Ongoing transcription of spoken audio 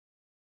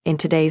In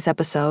today's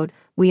episode,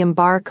 we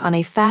embark on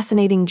a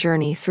fascinating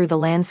journey through the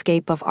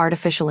landscape of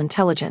artificial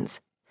intelligence,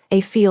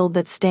 a field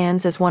that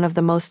stands as one of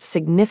the most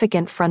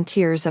significant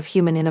frontiers of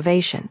human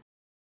innovation.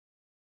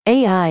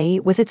 AI,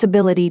 with its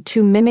ability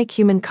to mimic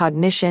human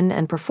cognition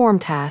and perform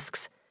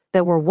tasks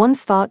that were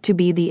once thought to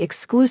be the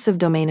exclusive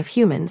domain of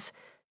humans,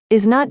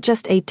 is not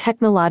just a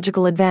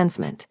technological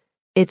advancement,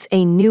 it's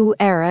a new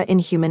era in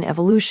human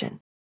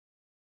evolution.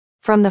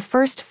 From the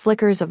first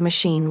flickers of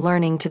machine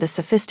learning to the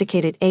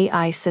sophisticated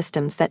AI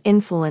systems that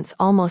influence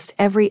almost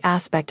every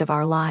aspect of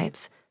our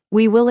lives,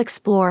 we will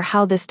explore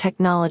how this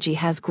technology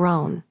has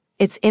grown,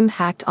 its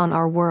impact on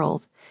our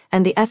world,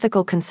 and the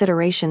ethical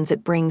considerations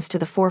it brings to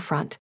the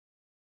forefront.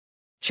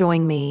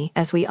 Join me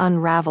as we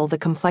unravel the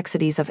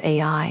complexities of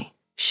AI,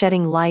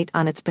 shedding light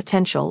on its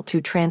potential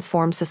to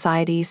transform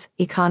societies,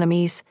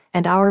 economies,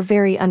 and our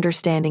very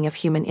understanding of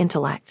human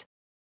intellect.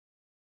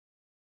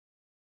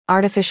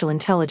 Artificial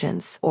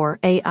intelligence, or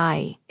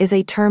AI, is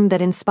a term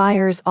that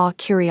inspires awe,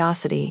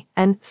 curiosity,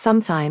 and,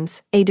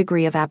 sometimes, a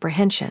degree of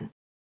apprehension.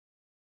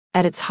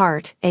 At its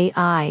heart,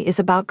 AI is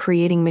about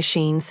creating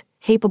machines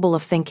capable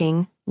of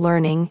thinking,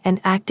 learning,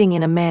 and acting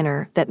in a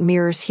manner that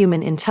mirrors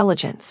human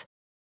intelligence.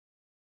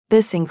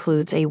 This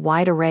includes a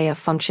wide array of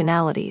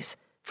functionalities,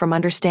 from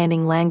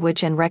understanding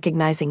language and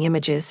recognizing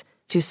images,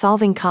 to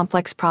solving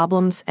complex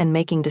problems and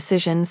making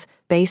decisions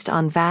based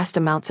on vast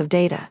amounts of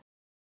data.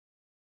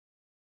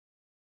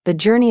 The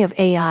journey of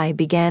AI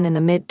began in the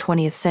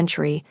mid-20th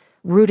century,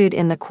 rooted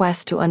in the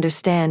quest to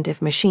understand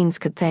if machines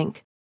could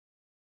think.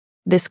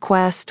 This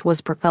quest was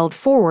propelled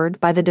forward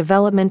by the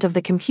development of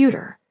the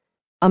computer,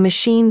 a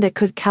machine that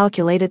could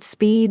calculate at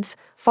speeds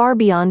far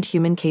beyond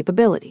human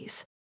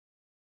capabilities.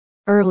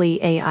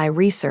 Early AI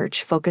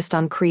research focused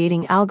on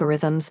creating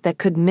algorithms that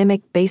could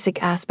mimic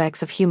basic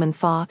aspects of human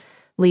thought,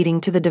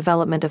 leading to the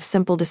development of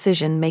simple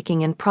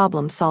decision-making and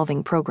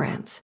problem-solving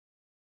programs.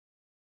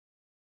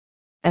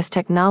 As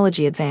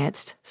technology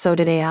advanced, so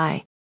did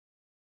AI.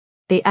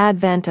 The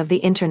advent of the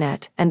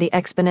Internet and the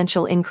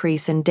exponential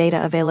increase in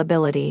data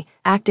availability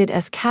acted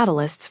as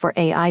catalysts for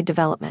AI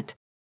development.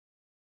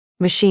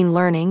 Machine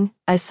learning,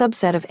 a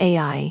subset of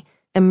AI,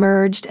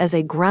 emerged as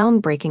a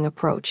groundbreaking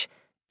approach,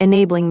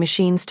 enabling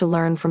machines to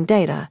learn from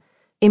data,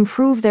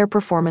 improve their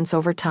performance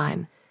over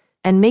time,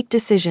 and make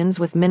decisions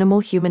with minimal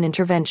human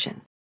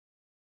intervention.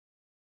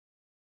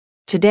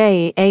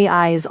 Today,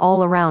 AI is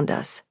all around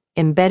us,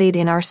 embedded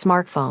in our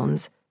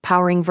smartphones,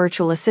 powering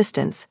virtual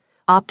assistants,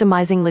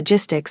 optimizing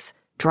logistics,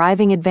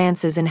 driving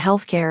advances in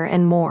healthcare,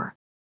 and more.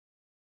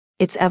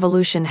 Its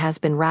evolution has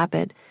been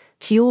rapid,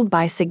 fueled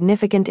by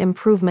significant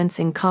improvements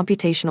in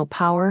computational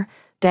power,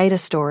 data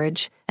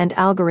storage, and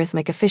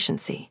algorithmic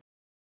efficiency.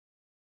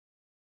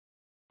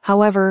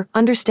 However,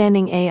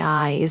 understanding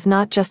AI is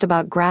not just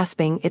about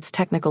grasping its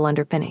technical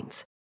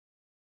underpinnings.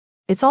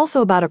 It's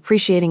also about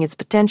appreciating its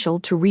potential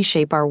to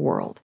reshape our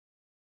world.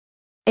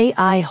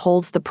 AI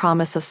holds the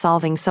promise of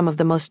solving some of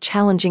the most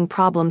challenging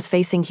problems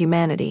facing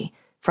humanity,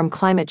 from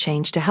climate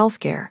change to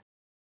healthcare.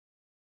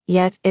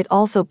 Yet, it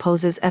also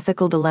poses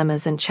ethical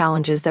dilemmas and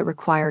challenges that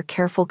require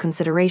careful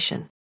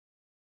consideration.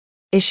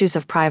 Issues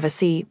of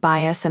privacy,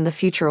 bias, and the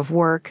future of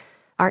work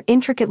are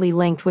intricately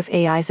linked with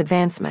AI's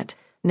advancement,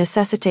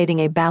 necessitating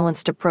a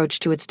balanced approach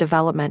to its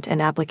development and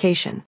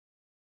application.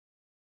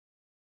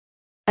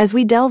 As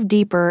we delve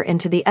deeper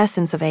into the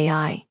essence of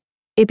AI,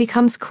 it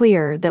becomes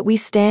clear that we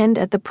stand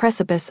at the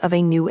precipice of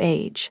a new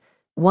age,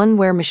 one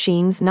where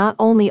machines not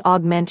only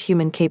augment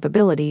human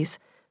capabilities,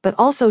 but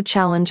also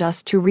challenge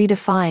us to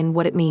redefine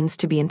what it means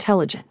to be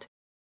intelligent.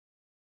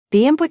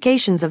 The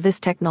implications of this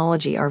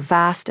technology are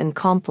vast and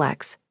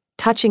complex,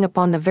 touching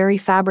upon the very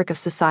fabric of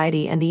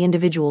society and the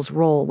individual's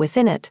role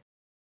within it.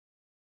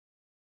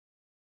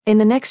 In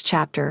the next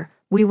chapter,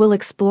 we will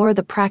explore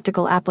the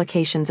practical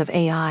applications of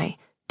AI,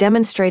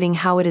 demonstrating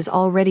how it is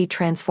already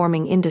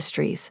transforming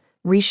industries,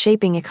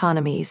 reshaping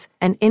economies,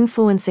 and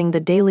influencing the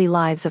daily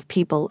lives of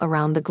people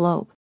around the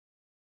globe.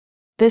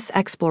 This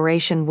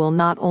exploration will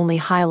not only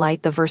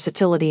highlight the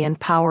versatility and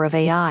power of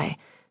AI,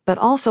 but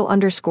also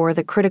underscore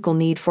the critical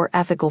need for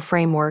ethical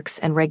frameworks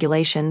and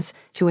regulations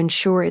to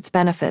ensure its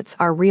benefits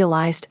are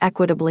realized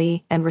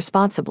equitably and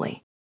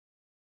responsibly.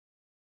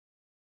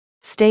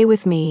 Stay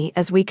with me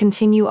as we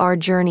continue our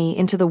journey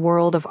into the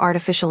world of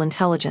artificial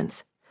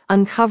intelligence,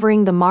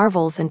 uncovering the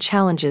marvels and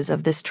challenges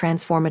of this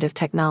transformative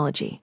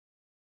technology.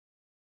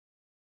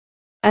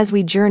 As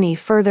we journey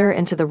further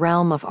into the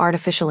realm of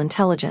artificial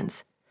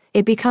intelligence,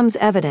 it becomes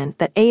evident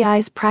that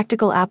AI's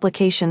practical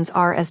applications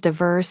are as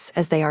diverse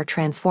as they are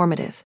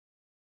transformative.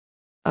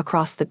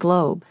 Across the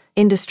globe,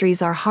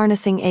 industries are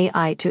harnessing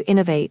AI to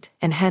innovate,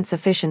 enhance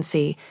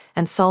efficiency,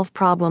 and solve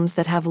problems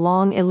that have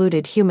long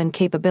eluded human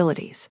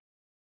capabilities.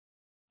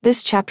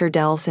 This chapter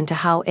delves into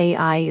how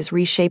AI is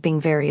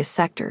reshaping various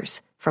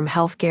sectors, from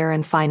healthcare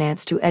and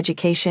finance to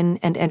education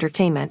and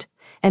entertainment,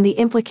 and the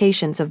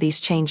implications of these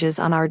changes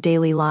on our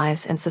daily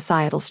lives and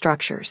societal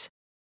structures.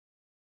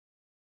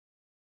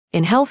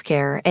 In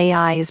healthcare,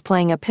 AI is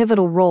playing a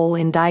pivotal role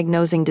in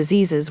diagnosing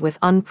diseases with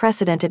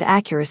unprecedented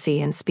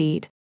accuracy and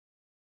speed.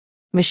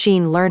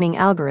 Machine learning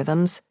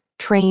algorithms,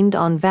 trained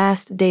on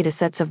vast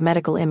datasets of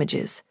medical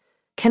images,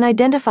 can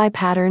identify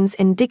patterns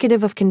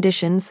indicative of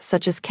conditions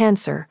such as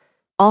cancer,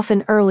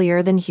 often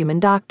earlier than human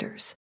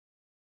doctors.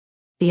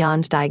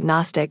 Beyond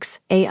diagnostics,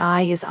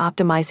 AI is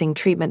optimizing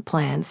treatment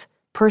plans,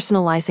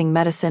 personalizing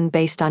medicine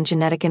based on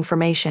genetic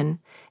information,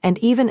 and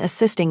even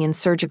assisting in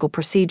surgical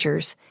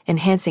procedures,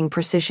 enhancing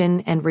precision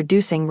and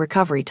reducing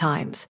recovery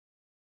times.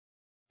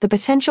 The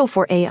potential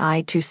for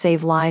AI to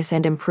save lives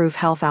and improve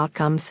health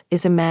outcomes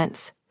is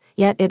immense,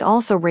 yet it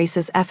also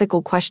raises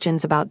ethical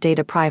questions about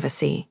data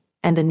privacy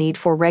and the need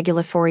for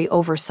regulatory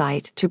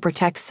oversight to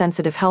protect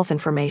sensitive health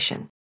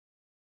information.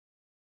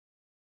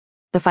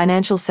 The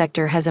financial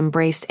sector has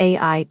embraced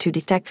AI to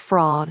detect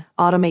fraud,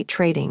 automate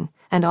trading,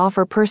 and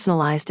offer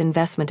personalized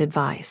investment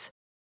advice.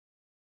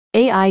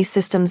 AI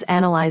systems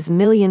analyze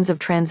millions of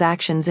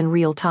transactions in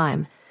real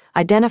time,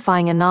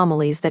 identifying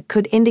anomalies that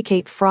could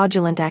indicate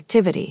fraudulent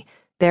activity,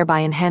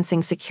 thereby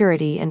enhancing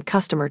security and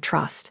customer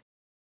trust.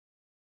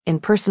 In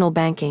personal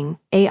banking,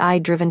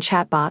 AI-driven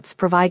chatbots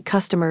provide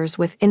customers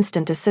with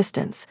instant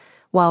assistance,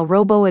 while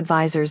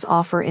robo-advisors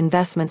offer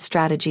investment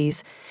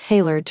strategies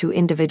tailored to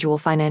individual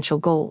financial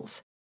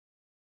goals.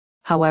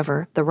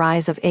 However, the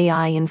rise of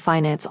AI in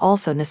finance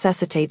also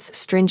necessitates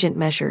stringent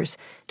measures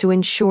to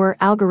ensure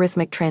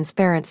algorithmic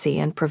transparency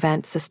and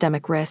prevent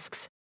systemic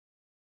risks.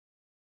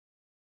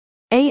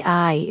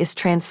 AI is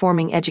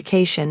transforming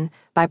education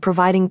by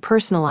providing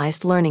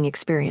personalized learning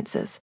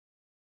experiences.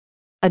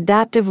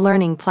 Adaptive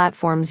learning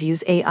platforms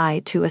use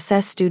AI to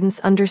assess students'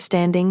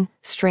 understanding,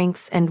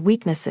 strengths, and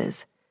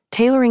weaknesses,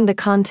 tailoring the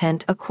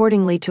content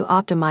accordingly to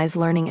optimize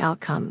learning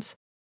outcomes.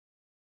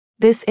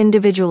 This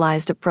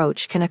individualized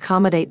approach can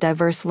accommodate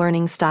diverse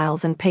learning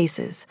styles and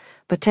paces,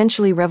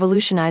 potentially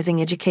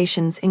revolutionizing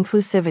education's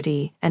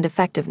inclusivity and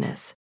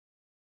effectiveness.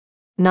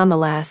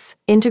 Nonetheless,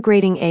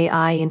 integrating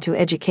AI into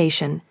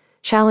education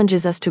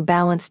challenges us to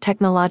balance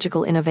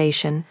technological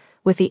innovation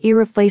with the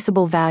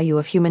irreplaceable value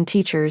of human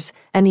teachers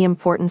and the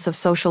importance of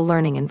social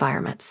learning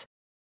environments.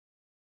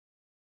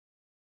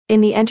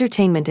 In the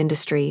entertainment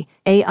industry,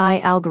 AI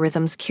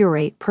algorithms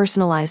curate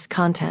personalized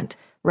content,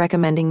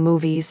 recommending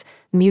movies,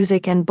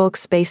 music, and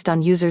books based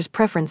on users'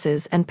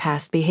 preferences and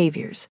past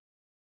behaviors.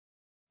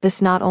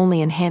 This not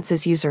only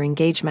enhances user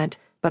engagement,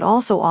 but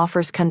also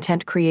offers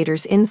content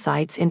creators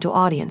insights into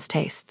audience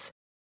tastes.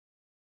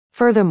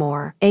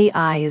 Furthermore,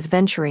 AI is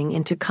venturing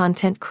into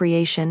content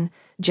creation,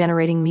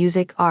 generating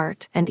music,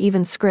 art, and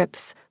even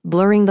scripts,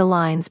 blurring the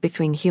lines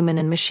between human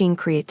and machine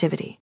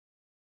creativity.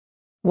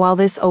 While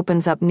this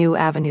opens up new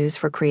avenues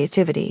for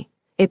creativity,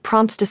 it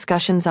prompts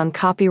discussions on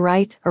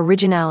copyright,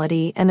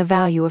 originality, and the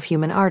value of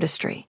human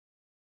artistry.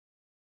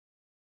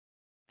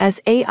 As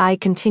AI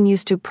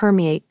continues to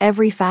permeate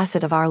every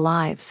facet of our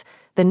lives,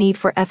 the need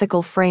for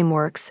ethical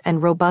frameworks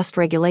and robust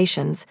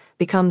regulations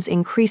becomes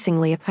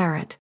increasingly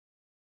apparent.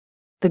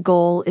 The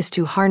goal is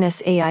to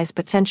harness AI's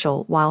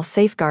potential while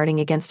safeguarding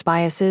against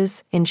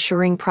biases,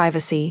 ensuring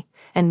privacy,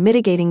 and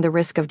mitigating the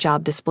risk of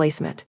job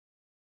displacement.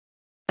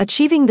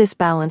 Achieving this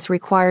balance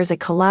requires a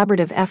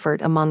collaborative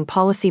effort among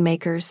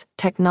policymakers,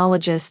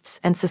 technologists,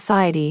 and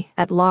society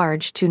at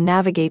large to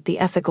navigate the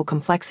ethical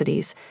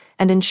complexities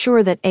and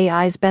ensure that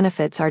AI's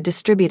benefits are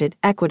distributed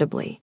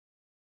equitably.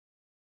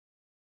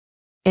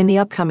 In the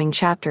upcoming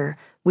chapter,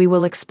 we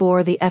will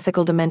explore the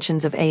ethical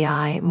dimensions of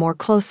AI more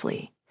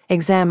closely,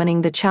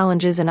 examining the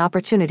challenges and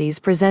opportunities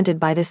presented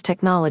by this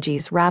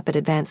technology's rapid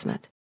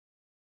advancement.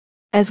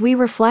 As we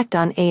reflect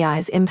on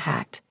AI's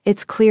impact,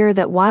 it's clear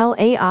that while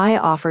AI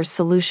offers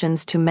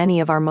solutions to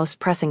many of our most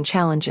pressing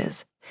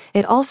challenges,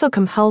 it also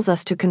compels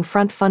us to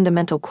confront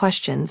fundamental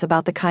questions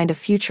about the kind of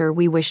future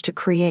we wish to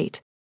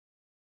create.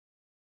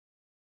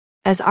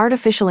 As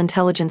artificial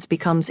intelligence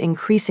becomes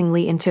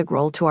increasingly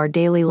integral to our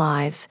daily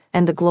lives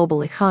and the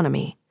global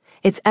economy,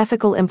 its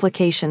ethical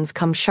implications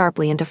come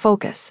sharply into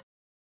focus.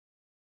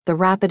 The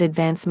rapid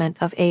advancement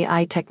of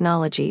AI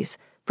technologies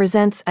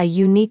presents a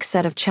unique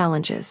set of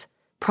challenges,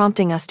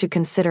 prompting us to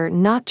consider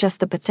not just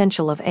the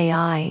potential of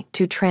AI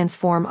to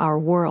transform our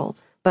world,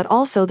 but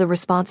also the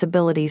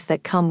responsibilities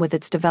that come with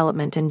its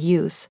development and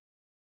use.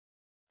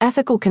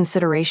 Ethical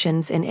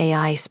considerations in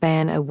AI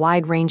span a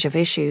wide range of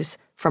issues,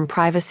 from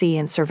privacy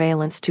and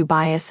surveillance to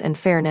bias and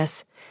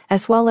fairness,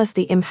 as well as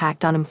the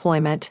impact on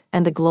employment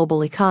and the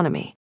global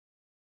economy.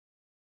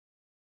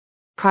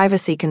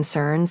 Privacy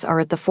concerns are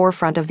at the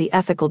forefront of the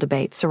ethical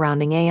debate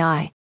surrounding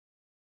AI.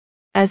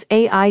 As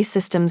AI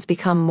systems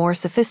become more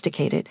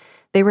sophisticated,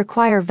 they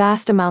require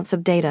vast amounts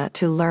of data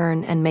to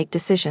learn and make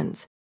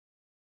decisions.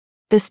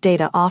 This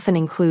data often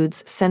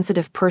includes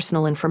sensitive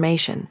personal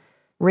information,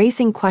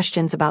 raising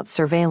questions about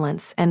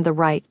surveillance and the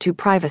right to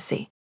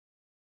privacy.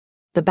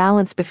 The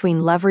balance between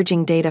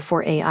leveraging data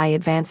for AI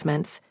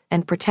advancements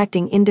and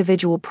protecting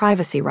individual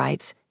privacy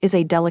rights is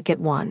a delicate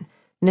one,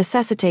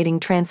 necessitating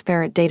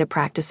transparent data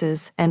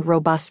practices and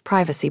robust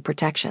privacy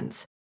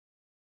protections.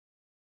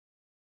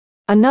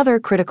 Another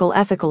critical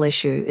ethical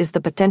issue is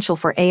the potential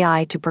for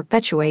AI to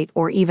perpetuate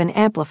or even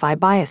amplify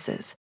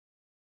biases.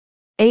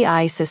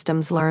 AI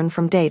systems learn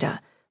from data,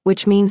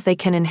 which means they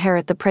can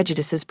inherit the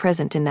prejudices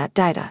present in that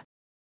data.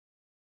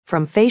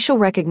 From facial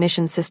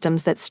recognition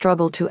systems that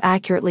struggle to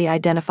accurately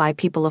identify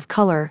people of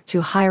color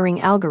to hiring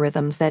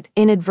algorithms that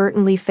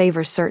inadvertently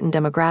favor certain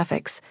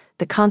demographics,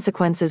 the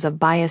consequences of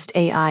biased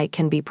AI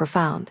can be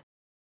profound.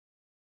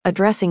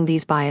 Addressing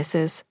these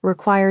biases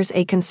requires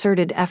a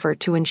concerted effort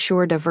to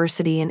ensure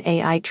diversity in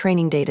AI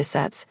training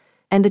datasets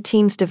and the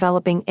teams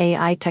developing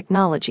AI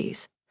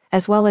technologies,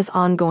 as well as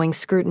ongoing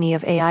scrutiny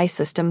of AI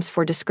systems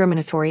for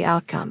discriminatory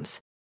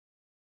outcomes.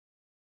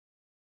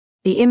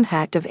 The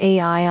impact of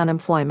AI on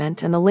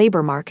employment and the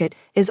labor market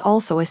is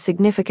also a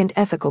significant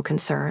ethical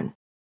concern.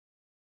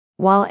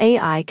 While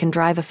AI can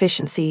drive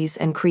efficiencies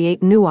and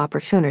create new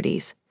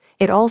opportunities,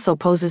 it also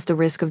poses the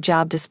risk of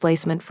job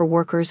displacement for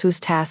workers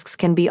whose tasks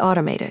can be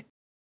automated.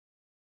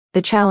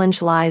 The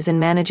challenge lies in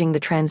managing the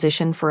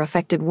transition for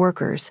affected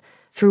workers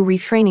through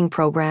retraining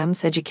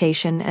programs,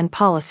 education, and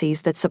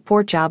policies that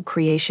support job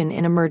creation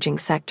in emerging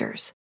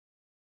sectors.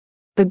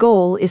 The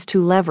goal is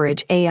to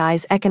leverage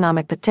AI's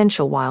economic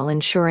potential while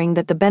ensuring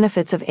that the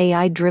benefits of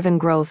AI-driven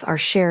growth are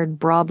shared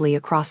broadly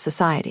across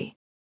society.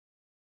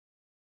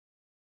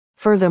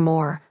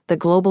 Furthermore, the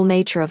global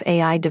nature of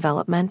AI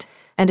development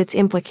and its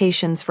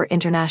implications for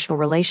international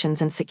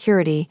relations and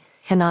security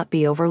cannot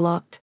be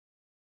overlooked.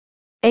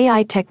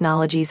 AI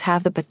technologies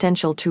have the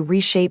potential to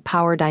reshape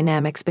power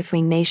dynamics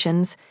between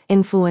nations,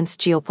 influence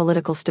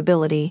geopolitical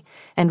stability,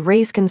 and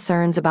raise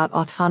concerns about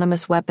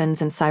autonomous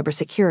weapons and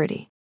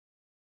cybersecurity.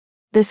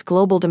 This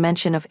global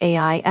dimension of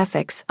AI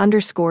ethics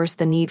underscores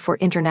the need for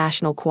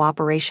international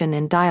cooperation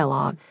and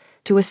dialogue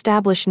to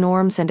establish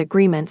norms and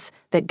agreements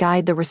that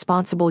guide the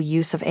responsible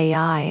use of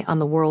AI on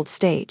the world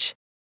stage.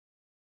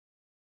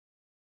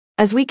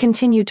 As we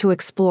continue to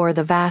explore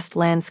the vast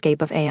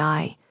landscape of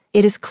AI,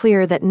 it is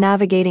clear that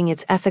navigating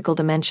its ethical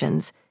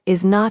dimensions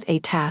is not a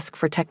task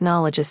for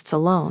technologists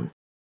alone.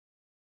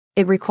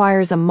 It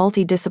requires a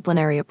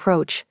multidisciplinary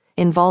approach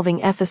involving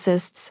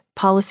ethicists,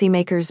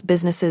 policymakers,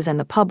 businesses, and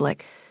the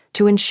public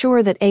to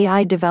ensure that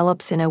AI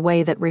develops in a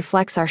way that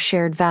reflects our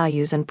shared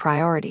values and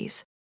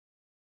priorities.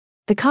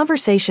 The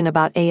conversation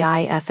about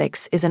AI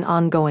ethics is an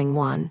ongoing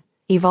one,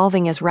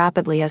 evolving as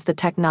rapidly as the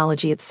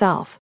technology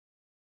itself.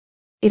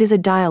 It is a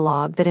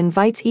dialogue that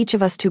invites each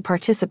of us to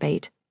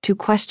participate, to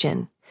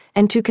question,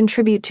 and to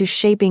contribute to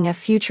shaping a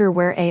future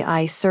where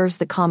AI serves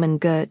the common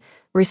good,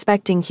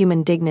 respecting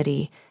human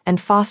dignity,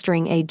 and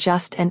fostering a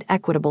just and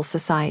equitable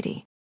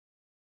society.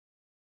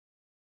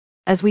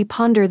 As we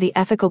ponder the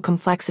ethical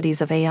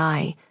complexities of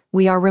AI,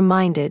 we are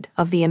reminded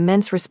of the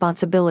immense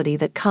responsibility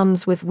that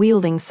comes with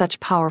wielding such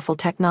powerful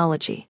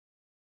technology.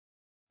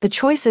 The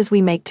choices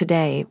we make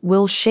today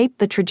will shape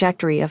the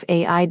trajectory of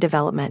AI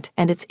development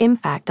and its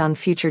impact on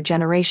future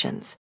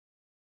generations.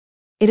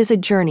 It is a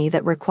journey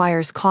that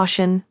requires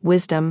caution,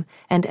 wisdom,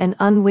 and an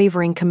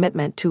unwavering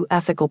commitment to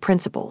ethical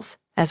principles,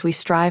 as we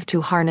strive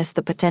to harness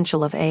the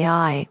potential of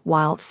AI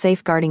while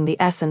safeguarding the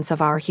essence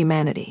of our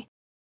humanity.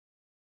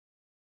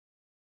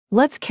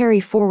 Let's carry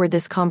forward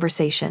this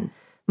conversation,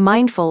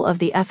 mindful of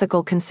the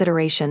ethical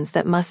considerations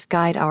that must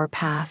guide our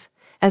path,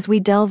 as we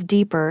delve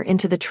deeper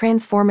into the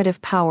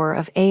transformative power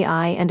of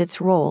AI and its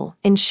role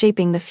in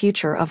shaping the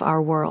future of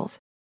our world.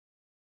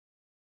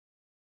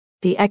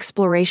 The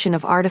exploration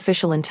of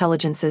artificial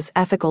intelligence's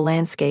ethical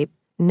landscape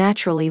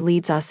naturally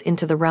leads us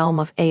into the realm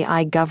of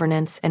AI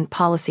governance and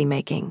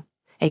policymaking,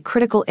 a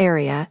critical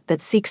area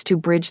that seeks to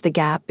bridge the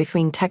gap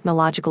between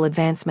technological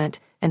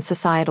advancement and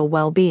societal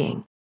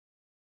well-being.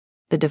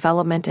 The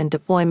development and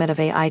deployment of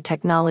AI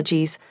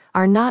technologies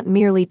are not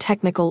merely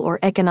technical or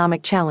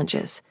economic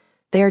challenges.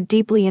 They are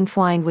deeply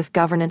entwined with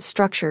governance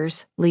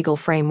structures, legal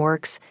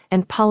frameworks,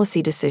 and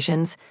policy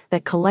decisions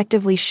that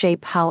collectively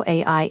shape how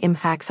AI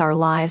impacts our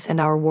lives and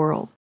our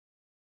world.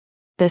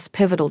 This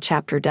pivotal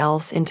chapter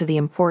delves into the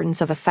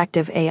importance of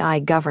effective AI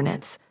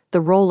governance,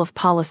 the role of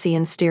policy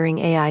in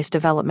steering AI's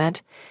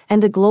development,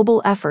 and the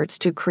global efforts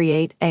to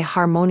create a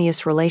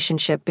harmonious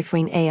relationship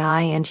between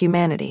AI and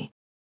humanity.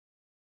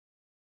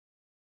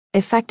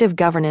 Effective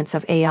governance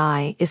of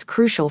AI is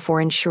crucial for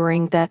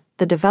ensuring that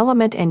the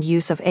development and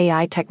use of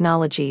AI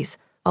technologies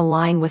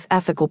align with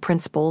ethical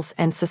principles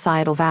and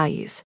societal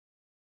values.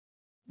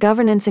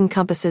 Governance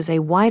encompasses a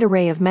wide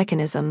array of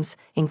mechanisms,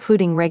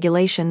 including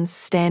regulations,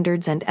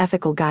 standards, and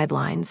ethical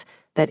guidelines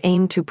that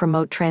aim to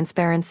promote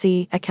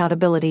transparency,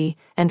 accountability,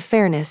 and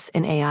fairness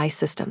in AI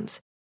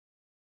systems.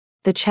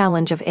 The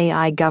challenge of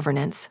AI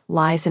governance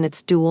lies in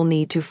its dual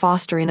need to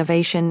foster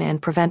innovation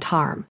and prevent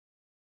harm.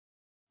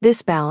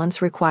 This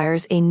balance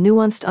requires a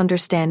nuanced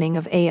understanding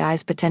of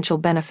AI's potential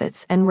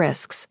benefits and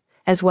risks,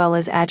 as well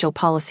as agile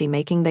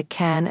policymaking that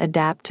can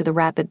adapt to the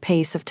rapid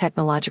pace of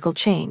technological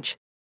change.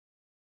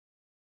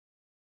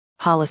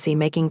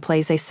 Policymaking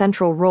plays a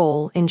central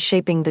role in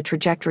shaping the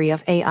trajectory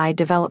of AI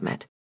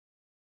development.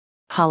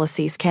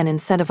 Policies can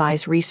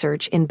incentivize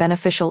research in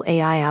beneficial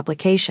AI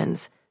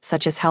applications,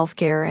 such as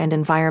healthcare and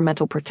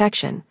environmental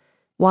protection,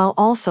 while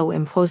also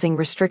imposing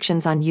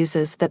restrictions on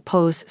uses that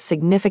pose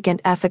significant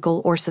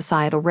ethical or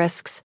societal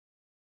risks.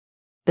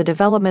 The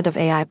development of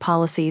AI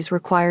policies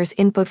requires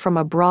input from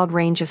a broad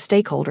range of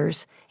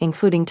stakeholders,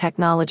 including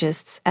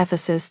technologists,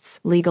 ethicists,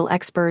 legal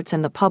experts,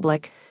 and the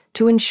public,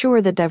 to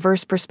ensure that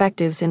diverse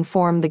perspectives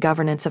inform the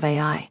governance of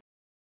AI.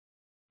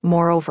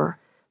 Moreover,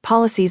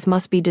 policies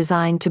must be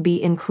designed to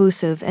be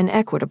inclusive and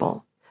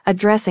equitable,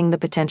 addressing the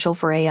potential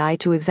for AI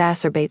to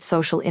exacerbate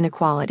social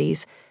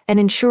inequalities and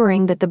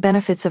ensuring that the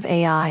benefits of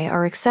AI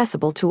are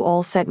accessible to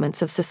all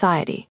segments of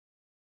society.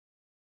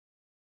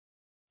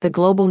 The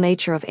global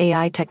nature of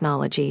AI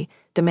technology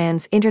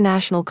demands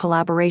international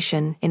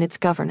collaboration in its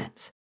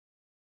governance.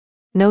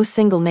 No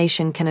single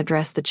nation can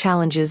address the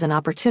challenges and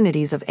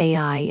opportunities of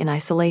AI in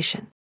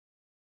isolation.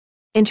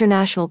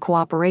 International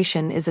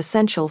cooperation is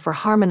essential for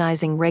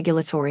harmonizing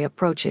regulatory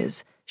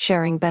approaches,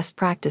 sharing best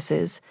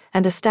practices,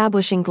 and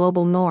establishing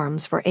global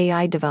norms for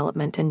AI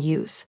development and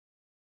use.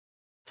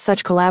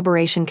 Such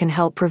collaboration can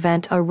help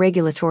prevent a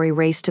regulatory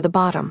race to the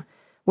bottom,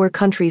 where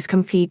countries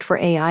compete for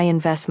AI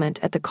investment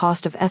at the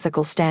cost of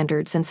ethical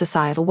standards and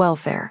societal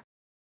welfare.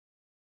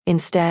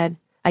 Instead,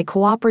 a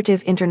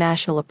cooperative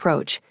international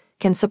approach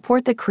can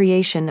support the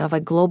creation of a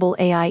global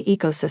AI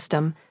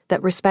ecosystem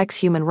that respects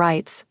human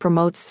rights,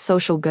 promotes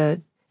social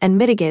good, and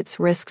mitigates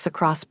risks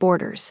across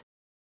borders.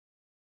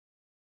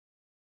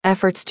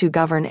 Efforts to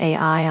govern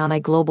AI on a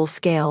global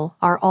scale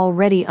are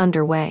already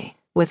underway,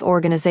 with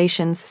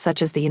organizations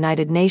such as the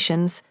United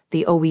Nations,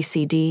 the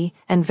OECD,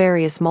 and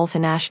various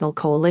multinational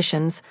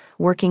coalitions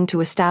working to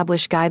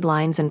establish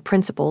guidelines and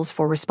principles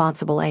for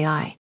responsible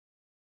AI.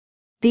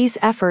 These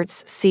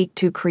efforts seek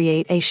to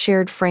create a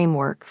shared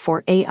framework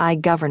for AI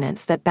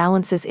governance that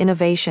balances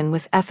innovation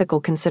with ethical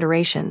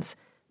considerations,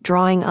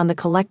 drawing on the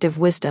collective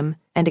wisdom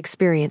and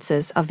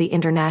experiences of the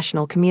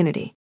international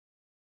community.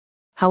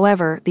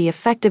 However, the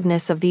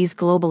effectiveness of these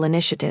global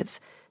initiatives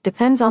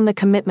depends on the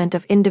commitment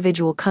of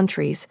individual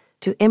countries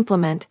to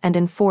implement and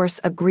enforce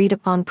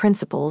agreed-upon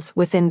principles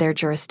within their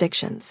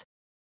jurisdictions.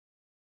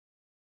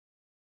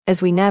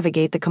 As we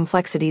navigate the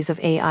complexities of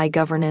AI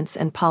governance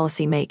and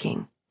policy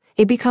making,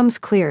 it becomes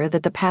clear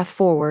that the path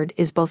forward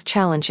is both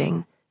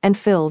challenging and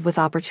filled with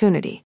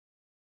opportunity.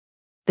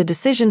 The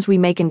decisions we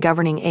make in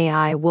governing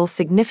AI will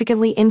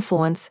significantly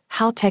influence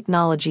how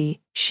technology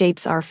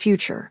shapes our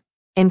future,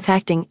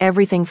 impacting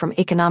everything from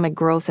economic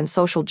growth and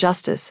social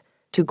justice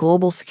to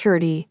global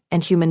security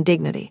and human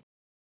dignity.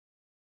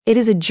 It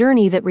is a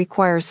journey that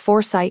requires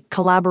foresight,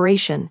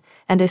 collaboration,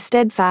 and a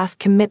steadfast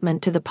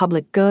commitment to the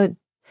public good,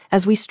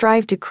 as we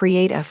strive to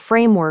create a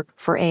framework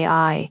for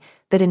AI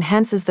that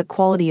enhances the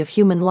quality of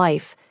human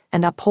life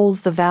and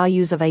upholds the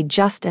values of a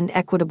just and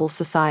equitable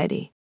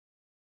society.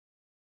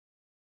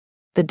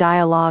 The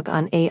dialogue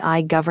on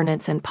AI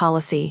governance and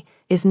policy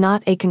is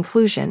not a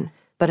conclusion,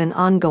 but an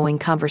ongoing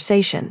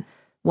conversation,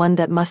 one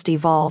that must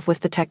evolve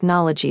with the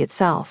technology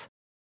itself.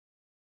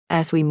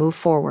 As we move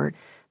forward,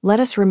 let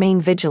us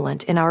remain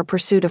vigilant in our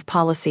pursuit of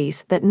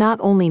policies that not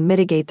only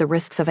mitigate the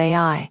risks of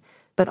AI,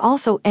 but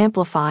also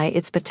amplify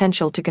its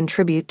potential to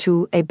contribute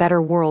to a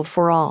better world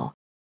for all.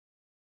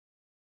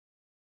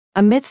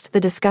 Amidst the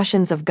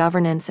discussions of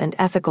governance and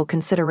ethical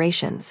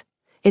considerations,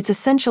 it's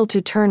essential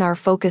to turn our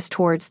focus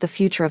towards the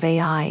future of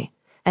AI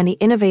and the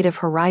innovative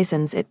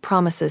horizons it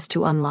promises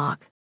to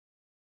unlock.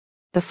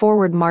 The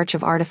forward march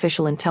of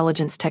artificial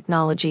intelligence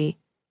technology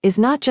is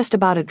not just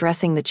about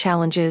addressing the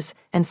challenges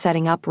and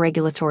setting up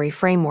regulatory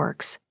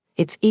frameworks.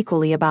 It's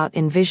equally about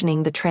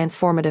envisioning the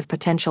transformative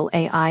potential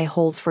AI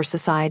holds for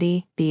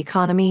society, the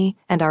economy,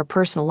 and our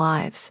personal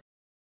lives.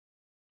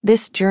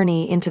 This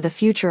journey into the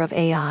future of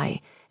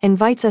AI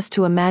invites us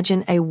to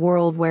imagine a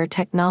world where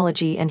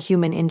technology and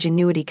human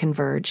ingenuity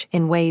converge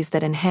in ways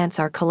that enhance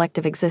our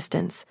collective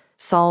existence,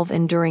 solve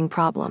enduring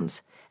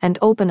problems, and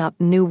open up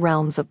new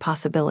realms of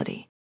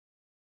possibility.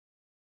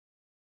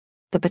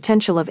 The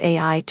potential of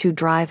AI to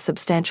drive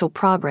substantial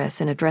progress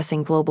in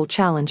addressing global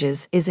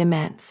challenges is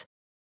immense.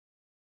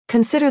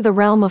 Consider the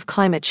realm of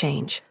climate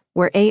change,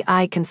 where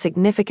AI can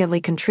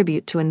significantly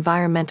contribute to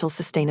environmental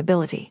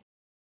sustainability.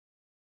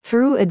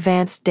 Through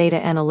advanced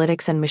data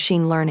analytics and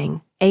machine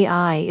learning,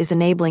 AI is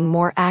enabling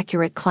more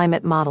accurate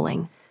climate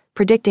modeling,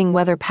 predicting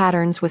weather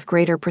patterns with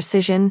greater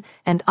precision,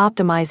 and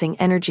optimizing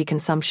energy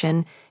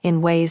consumption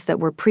in ways that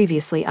were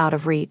previously out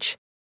of reach.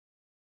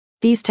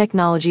 These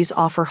technologies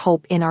offer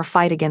hope in our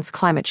fight against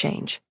climate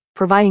change,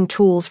 providing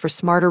tools for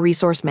smarter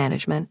resource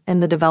management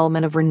and the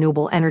development of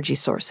renewable energy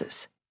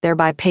sources,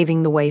 thereby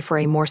paving the way for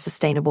a more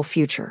sustainable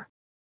future.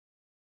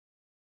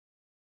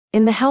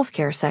 In the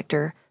healthcare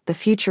sector, the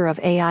future of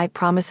AI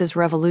promises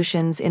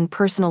revolutions in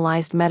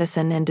personalized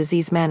medicine and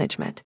disease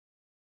management.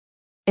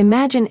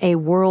 Imagine a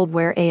world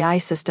where AI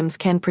systems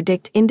can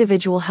predict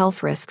individual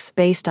health risks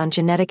based on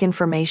genetic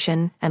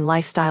information and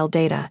lifestyle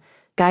data,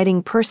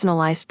 guiding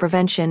personalized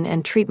prevention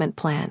and treatment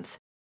plans.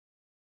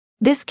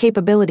 This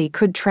capability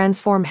could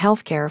transform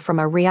healthcare from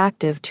a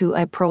reactive to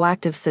a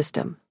proactive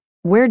system,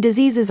 where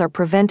diseases are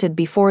prevented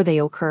before they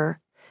occur,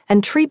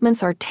 and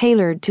treatments are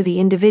tailored to the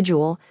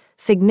individual,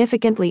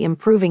 significantly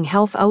improving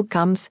health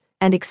outcomes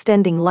and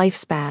extending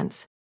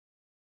lifespans.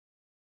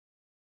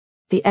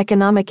 The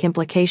economic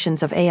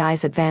implications of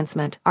AI's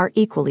advancement are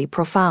equally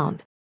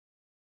profound.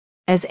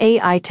 As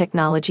AI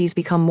technologies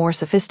become more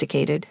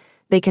sophisticated,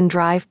 they can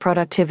drive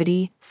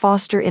productivity,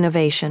 foster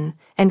innovation,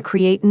 and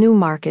create new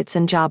markets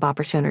and job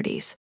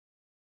opportunities.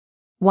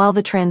 While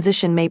the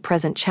transition may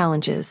present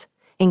challenges,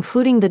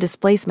 including the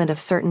displacement of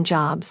certain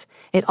jobs,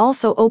 it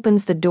also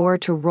opens the door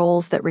to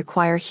roles that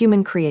require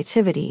human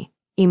creativity,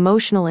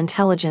 emotional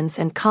intelligence,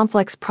 and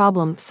complex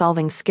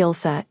problem-solving skill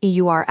set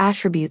are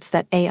attributes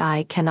that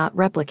AI cannot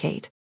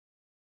replicate.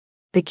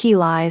 The key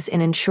lies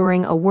in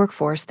ensuring a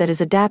workforce that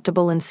is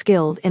adaptable and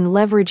skilled in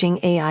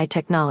leveraging AI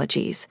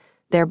technologies,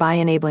 thereby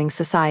enabling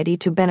society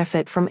to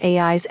benefit from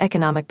AI's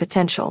economic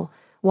potential,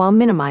 while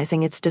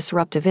minimizing its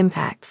disruptive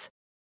impacts.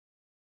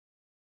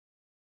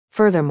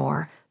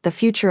 Furthermore, the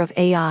future of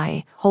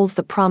AI holds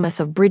the promise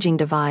of bridging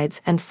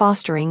divides and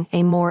fostering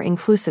a more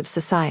inclusive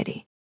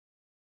society.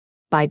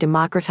 By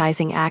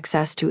democratizing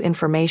access to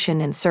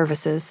information and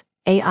services,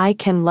 AI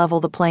can level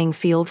the playing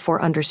field for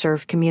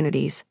underserved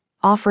communities,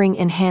 offering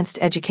enhanced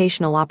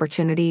educational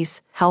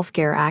opportunities,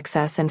 healthcare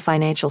access, and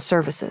financial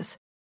services.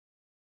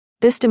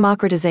 This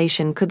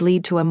democratization could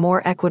lead to a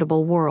more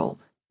equitable world,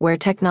 where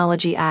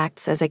technology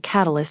acts as a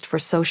catalyst for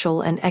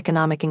social and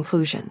economic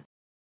inclusion.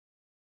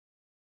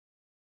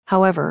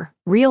 However,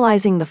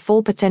 realizing the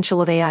full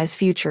potential of AI's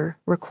future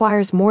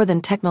requires more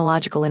than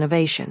technological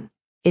innovation.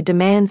 It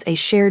demands a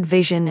shared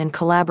vision and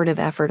collaborative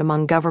effort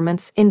among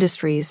governments,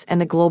 industries,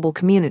 and the global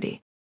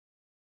community.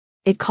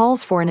 It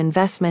calls for an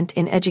investment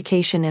in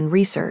education and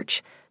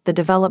research, the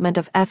development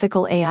of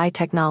ethical AI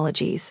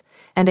technologies,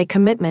 and a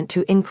commitment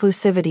to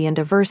inclusivity and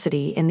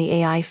diversity in the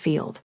AI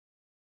field.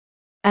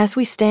 As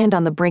we stand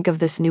on the brink of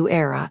this new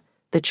era,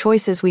 the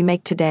choices we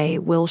make today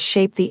will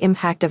shape the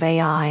impact of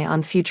AI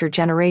on future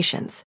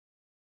generations.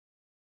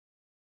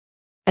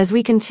 As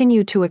we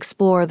continue to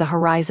explore the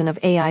horizon of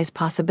AI's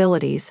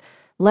possibilities,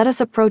 let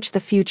us approach the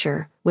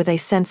future with a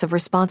sense of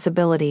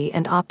responsibility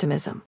and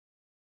optimism.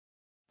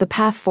 The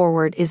path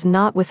forward is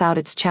not without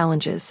its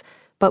challenges,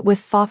 but with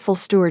thoughtful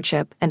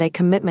stewardship and a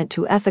commitment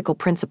to ethical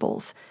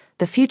principles,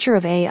 the future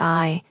of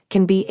AI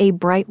can be a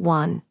bright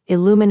one,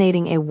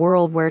 illuminating a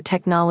world where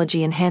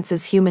technology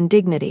enhances human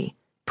dignity,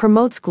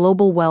 promotes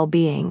global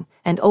well-being,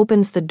 and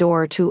opens the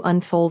door to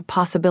untold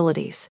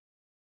possibilities.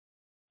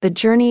 The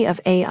journey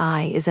of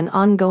AI is an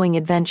ongoing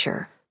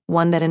adventure,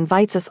 one that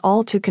invites us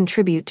all to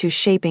contribute to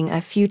shaping a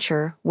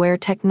future where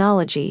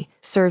technology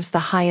serves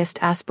the highest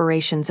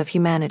aspirations of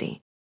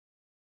humanity.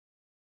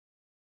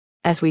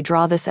 As we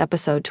draw this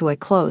episode to a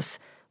close,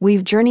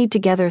 we've journeyed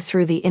together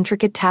through the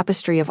intricate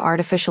tapestry of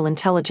artificial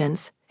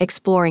intelligence,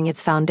 exploring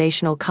its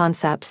foundational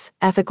concepts,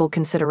 ethical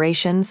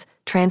considerations,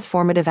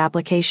 transformative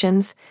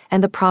applications,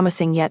 and the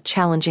promising yet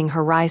challenging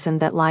horizon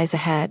that lies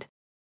ahead.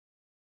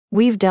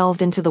 We've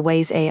delved into the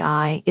ways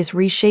AI is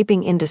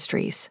reshaping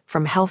industries,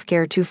 from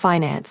healthcare to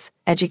finance,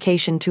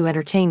 education to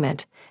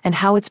entertainment, and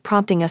how it's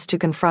prompting us to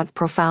confront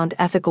profound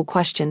ethical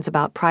questions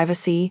about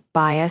privacy,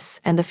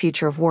 bias, and the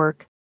future of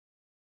work.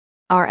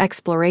 Our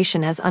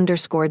exploration has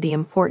underscored the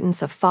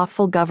importance of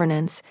thoughtful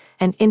governance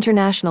and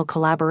international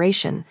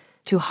collaboration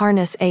to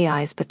harness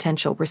AI's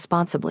potential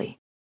responsibly.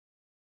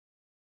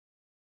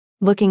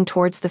 Looking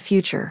towards the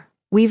future,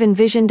 we've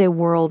envisioned a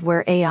world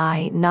where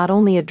AI not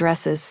only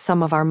addresses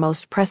some of our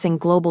most pressing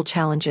global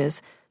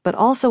challenges, but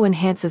also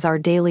enhances our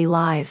daily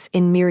lives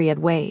in myriad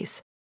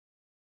ways.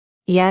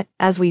 Yet,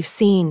 as we've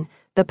seen,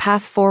 the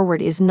path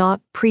forward is not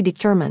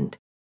predetermined.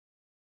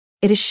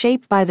 It is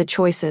shaped by the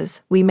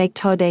choices we make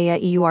today,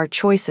 our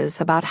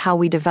choices about how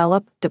we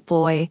develop,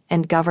 deploy,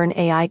 and govern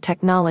AI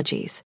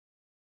technologies.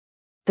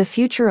 The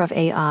future of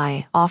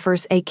AI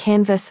offers a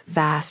canvas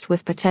vast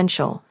with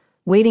potential,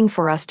 waiting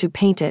for us to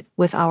paint it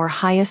with our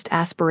highest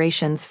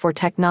aspirations for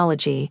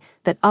technology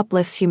that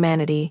uplifts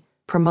humanity,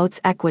 promotes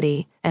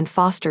equity, and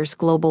fosters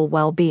global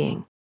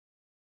well-being.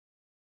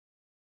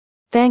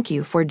 Thank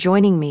you for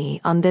joining me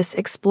on this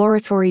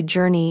exploratory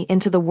journey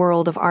into the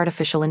world of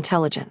artificial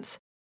intelligence.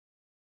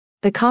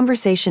 The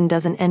conversation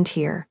doesn't end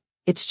here,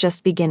 it's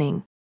just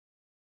beginning.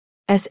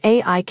 As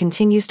AI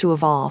continues to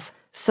evolve,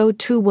 so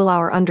too will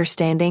our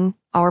understanding,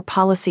 our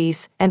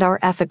policies, and our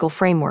ethical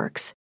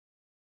frameworks.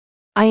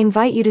 I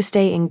invite you to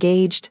stay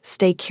engaged,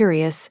 stay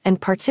curious, and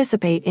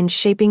participate in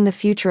shaping the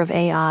future of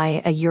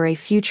AI, a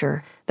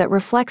future that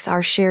reflects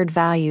our shared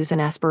values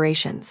and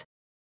aspirations.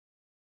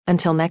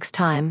 Until next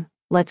time,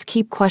 let's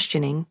keep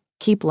questioning,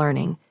 keep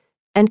learning,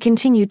 and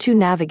continue to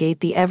navigate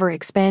the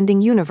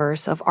ever-expanding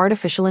universe of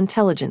artificial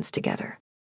intelligence together.